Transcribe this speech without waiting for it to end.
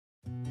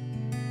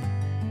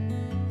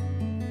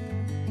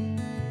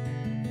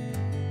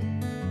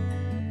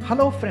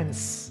Hello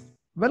friends,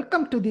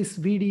 welcome to this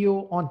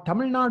video on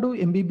Tamil Nadu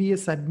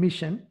MBBS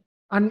admission,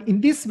 and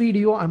in this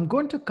video I'm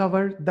going to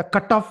cover the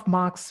cutoff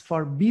marks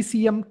for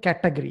BCM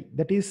category,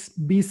 that is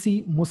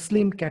BC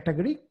Muslim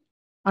category,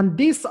 and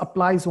this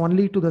applies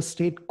only to the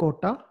state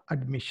quota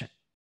admission.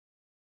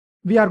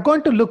 We are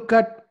going to look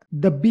at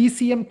the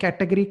BCM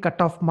category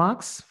cutoff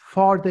marks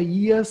for the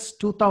years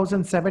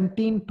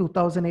 2017,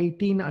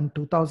 2018 and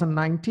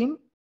 2019.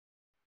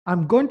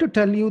 I'm going to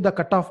tell you the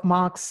cutoff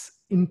marks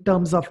in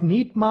terms of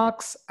NEET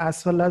marks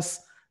as well as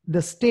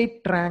the state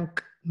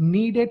rank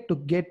needed to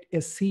get a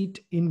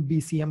seat in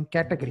BCM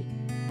category.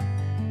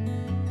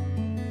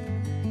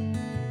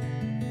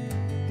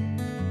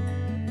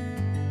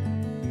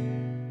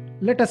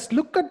 Let us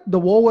look at the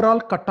overall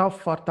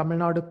cutoff for Tamil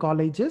Nadu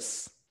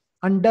colleges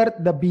under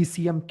the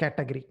BCM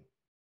category.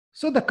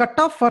 So the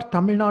cutoff for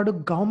Tamil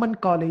Nadu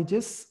government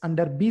colleges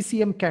under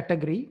BCM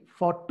category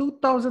for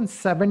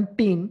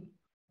 2017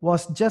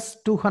 was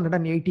just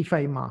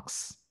 285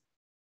 marks.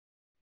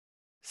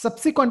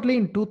 Subsequently,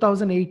 in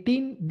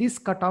 2018, this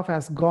cutoff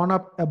has gone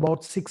up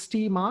about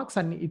 60 marks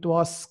and it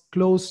was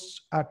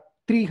closed at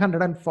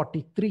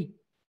 343.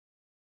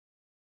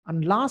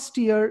 And last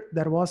year,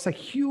 there was a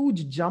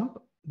huge jump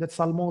that's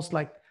almost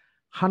like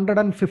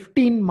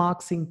 115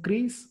 marks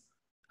increase.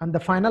 And the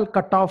final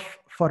cutoff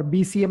for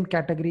BCM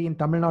category in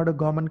Tamil Nadu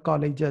government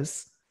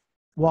colleges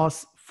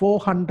was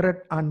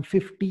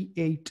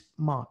 458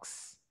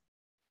 marks.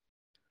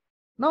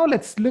 Now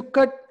let's look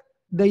at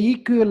the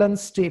equivalent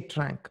state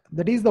rank.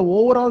 That is the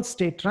overall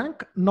state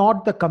rank,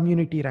 not the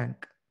community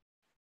rank.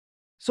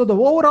 So the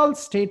overall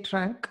state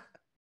rank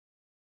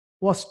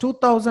was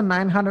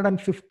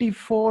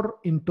 2,954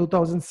 in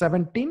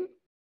 2017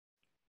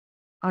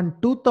 and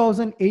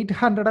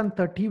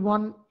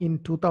 2,831 in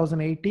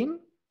 2018.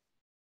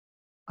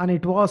 And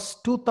it was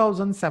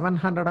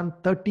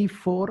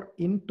 2,734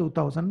 in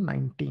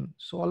 2019.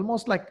 So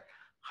almost like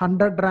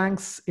 100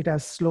 ranks, it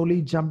has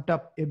slowly jumped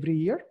up every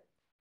year.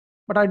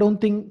 But I don't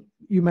think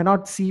you may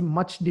not see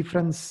much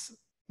difference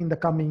in the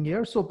coming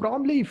year. So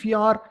probably if you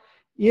are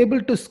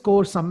able to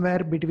score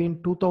somewhere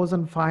between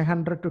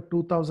 2,500 to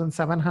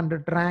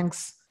 2,700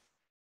 ranks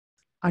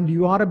and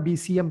you are a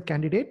BCM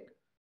candidate,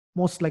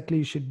 most likely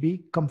you should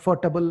be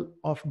comfortable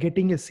of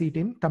getting a seat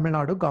in Tamil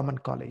Nadu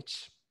Government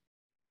College.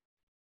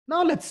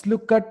 Now let's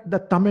look at the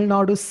Tamil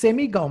Nadu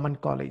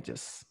semi-government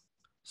colleges.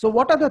 So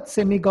what are the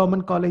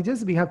semi-government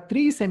colleges? We have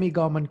 3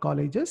 semi-government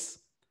colleges.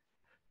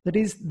 That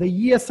is the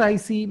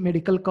ESIC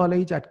Medical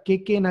College at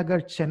KK Nagar,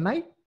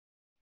 Chennai,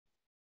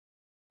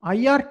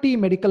 IRT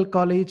Medical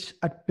College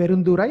at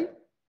Perundurai,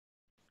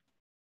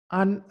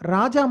 and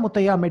Raja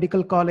Mutaya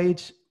Medical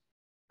College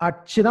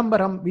at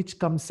Chidambaram, which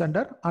comes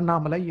under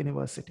Annamalai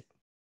University.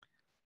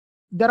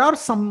 There are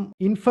some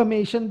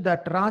information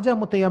that Raja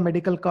Mutaya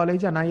Medical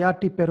College and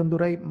IRT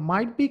Perundurai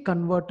might be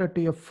converted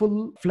to a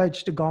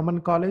full-fledged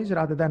government college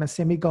rather than a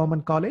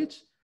semi-government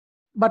college.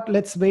 But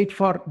let's wait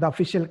for the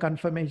official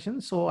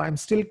confirmation. So I'm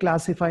still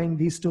classifying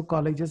these 2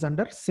 colleges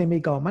under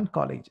semi-government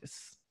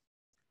colleges.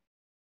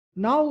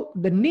 Now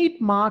the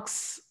NEET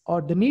marks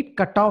or the NEET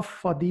cutoff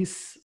for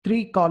these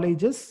 3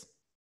 colleges.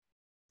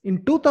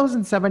 In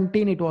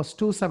 2017, it was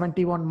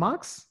 271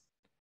 marks.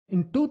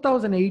 In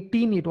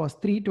 2018, it was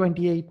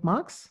 328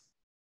 marks.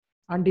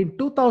 And in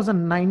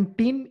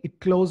 2019, it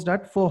closed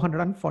at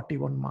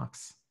 441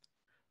 marks.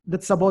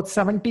 That's about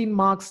 17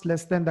 marks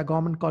less than the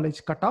government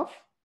college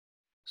cutoff.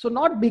 So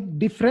not big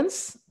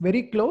difference,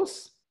 very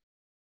close,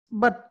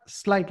 but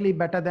slightly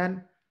better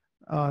than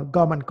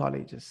government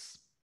colleges.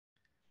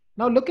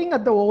 Now looking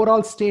at the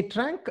overall state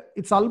rank,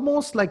 it's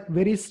almost like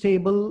very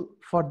stable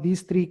for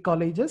these 3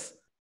 colleges.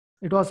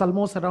 It was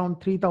almost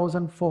around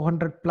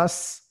 3,400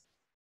 plus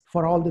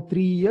for all the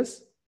 3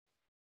 years.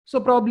 So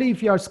probably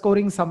if you are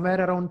scoring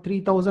somewhere around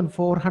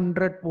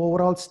 3,400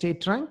 overall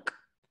state rank,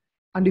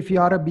 and if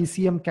you are a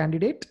BCM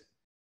candidate,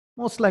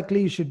 most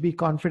likely you should be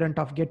confident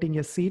of getting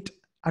a seat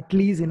at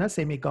least in a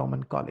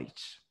semi-government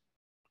college.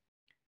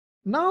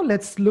 Now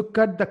let's look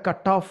at the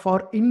cutoff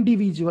for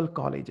individual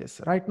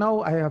colleges. Right now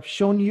I have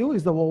shown you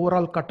is the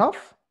overall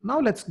cutoff. Now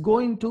let's go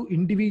into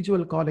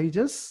individual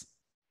colleges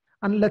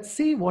and let's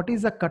see what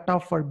is the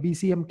cutoff for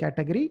BCM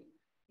category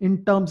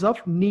in terms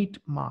of NEET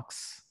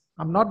marks.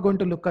 I'm not going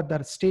to look at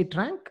the state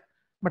rank,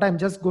 but I'm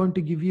just going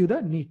to give you the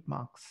NEET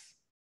marks.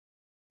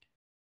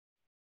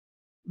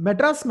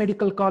 Madras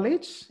Medical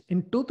College,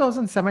 in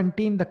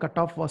 2017, the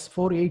cutoff was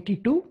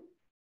 482.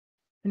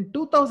 In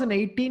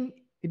 2018,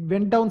 it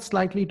went down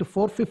slightly to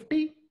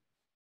 450.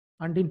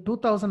 And in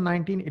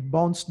 2019, it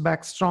bounced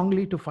back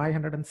strongly to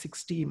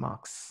 560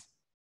 marks.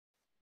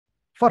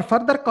 For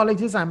further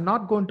colleges, I'm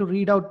not going to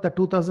read out the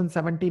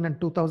 2017 and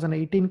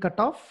 2018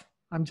 cutoff.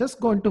 I'm just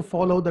going to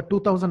follow the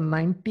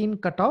 2019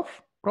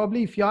 cutoff.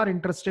 Probably if you are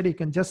interested, you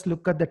can just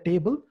look at the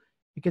table.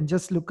 You can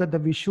just look at the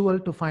visual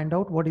to find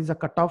out what is the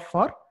cutoff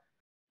for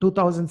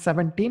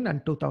 2017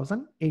 and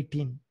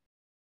 2018.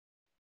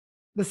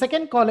 The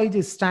second college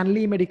is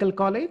Stanley Medical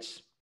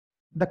College.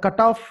 The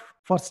cutoff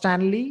for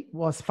Stanley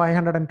was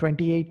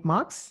 528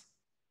 marks.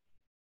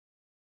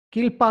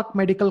 Kilpack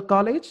Medical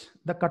College,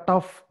 the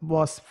cutoff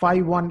was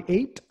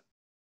 518.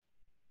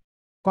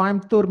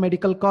 Coimbatore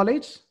Medical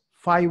College,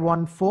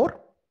 514.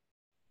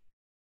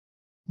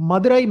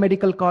 Madurai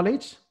Medical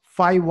College,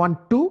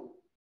 512.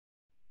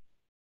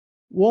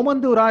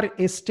 Omandurar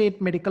Estate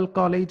Medical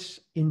College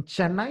in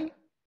Chennai,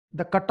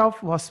 the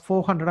cutoff was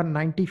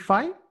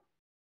 495.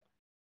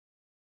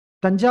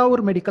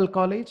 Tanjavur Medical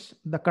College,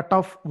 the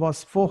cutoff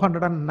was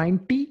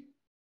 490.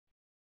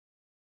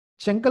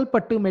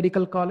 Chengalpattu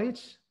Medical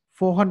College,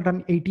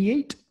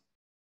 488.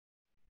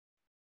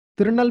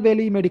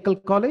 Tirunelveli Medical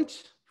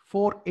College,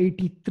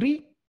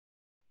 483.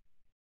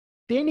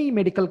 Theni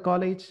Medical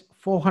College,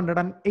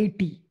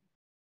 480.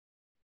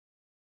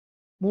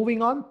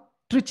 Moving on,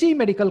 Trichy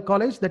Medical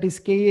College, that is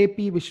KAP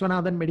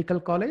Vishwanathan Medical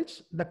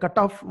College, the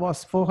cutoff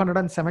was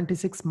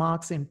 476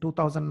 marks in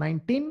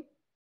 2019.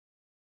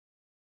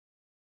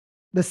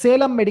 The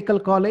Salem Medical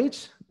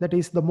College, that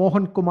is the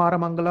Mohan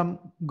Kumaramangalam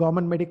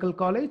Government Medical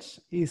College,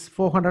 is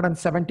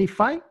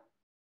 475.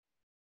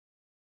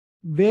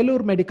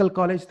 Velur Medical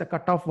College, the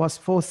cutoff was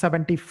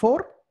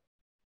 474.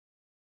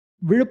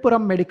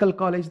 Viluppuram Medical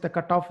College, the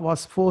cutoff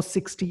was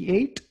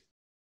 468.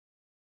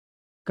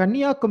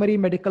 Kanyakumari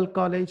Medical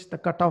College, the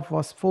cutoff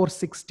was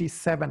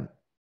 467.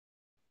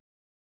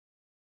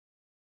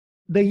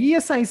 The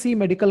ESIC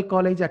Medical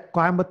College at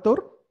Coimbatore,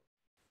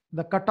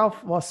 the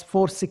cutoff was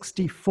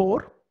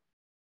 464.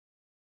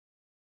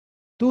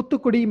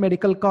 Thoothukudi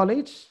Medical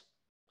College,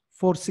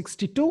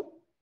 462.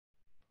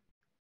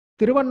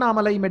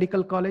 Tiruvannamalai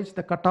Medical College,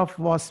 the cutoff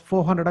was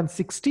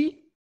 460.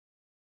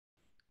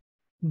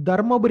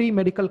 Dharmaburi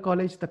Medical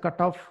College, the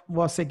cutoff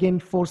was again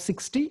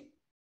 460.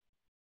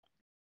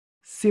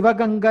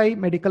 Sivagangai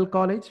Medical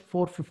College,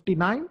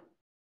 459.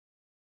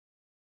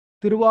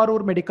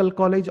 Tiruvarur Medical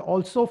College,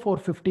 also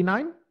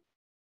 459.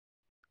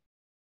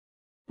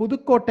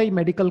 Pudukkottai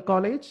Medical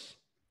College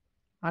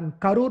and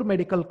Karur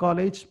Medical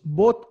College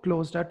both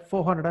closed at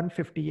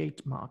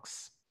 458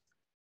 marks.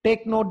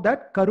 Take note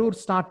that Karur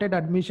started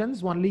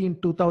admissions only in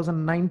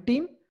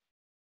 2019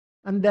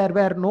 and there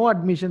were no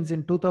admissions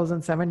in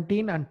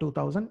 2017 and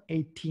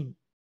 2018.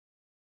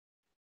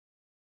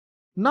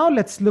 Now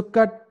let's look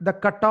at the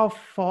cutoff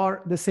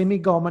for the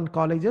semi-government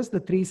colleges,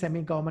 the 3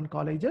 semi-government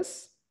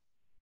colleges.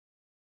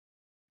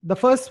 The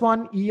first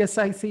one,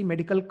 ESIC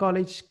Medical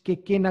College,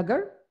 KK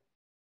Nagar.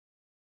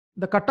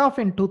 The cutoff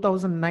in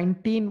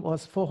 2019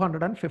 was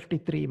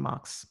 453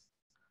 marks.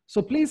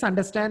 So please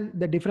understand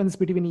the difference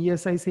between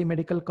ESIC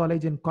Medical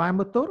College in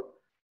Coimbatore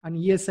and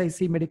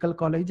ESIC Medical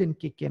College in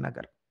KK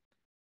Nagar.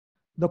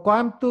 The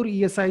Coimbatore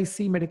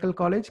ESIC Medical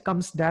College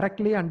comes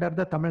directly under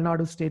the Tamil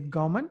Nadu state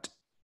government,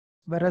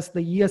 whereas the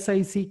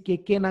ESIC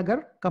KK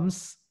Nagar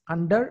comes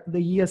under the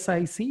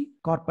ESIC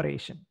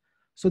corporation.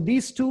 So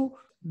these two,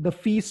 the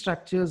fee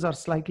structures are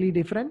slightly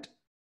different.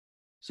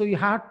 So you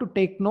have to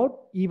take note,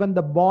 even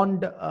the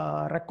bond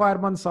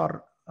requirements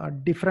are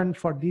different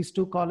for these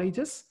two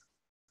colleges.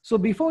 So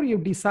before you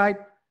decide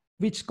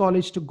which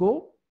college to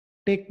go,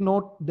 take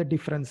note the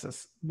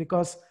differences,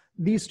 because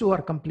these two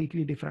are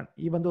completely different.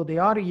 Even though they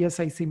are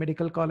ESIC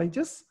medical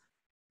colleges,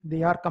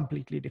 they are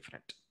completely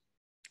different.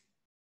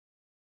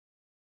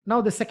 Now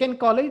the second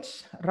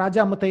college, Raja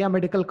Mutaya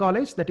Medical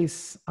College, that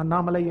is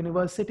Annamalai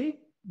University,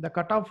 the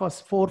cutoff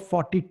was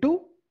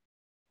 442.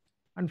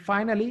 And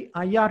finally,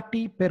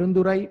 IRT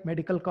Perundurai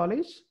Medical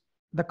College,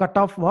 the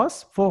cutoff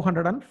was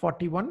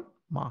 441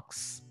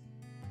 marks.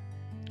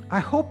 I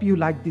hope you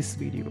liked this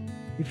video.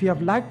 If you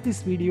have liked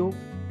this video,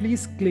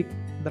 please click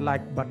the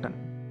like button.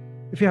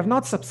 If you have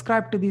not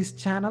subscribed to this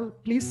channel,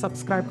 please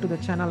subscribe to the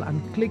channel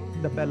and click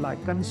the bell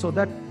icon so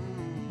that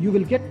you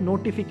will get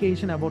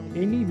notification about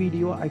any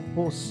video I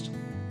post.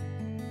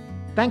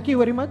 Thank you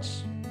very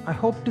much. I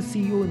hope to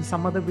see you in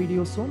some other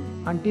video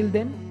soon. Until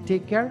then,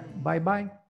 take care. Bye-bye.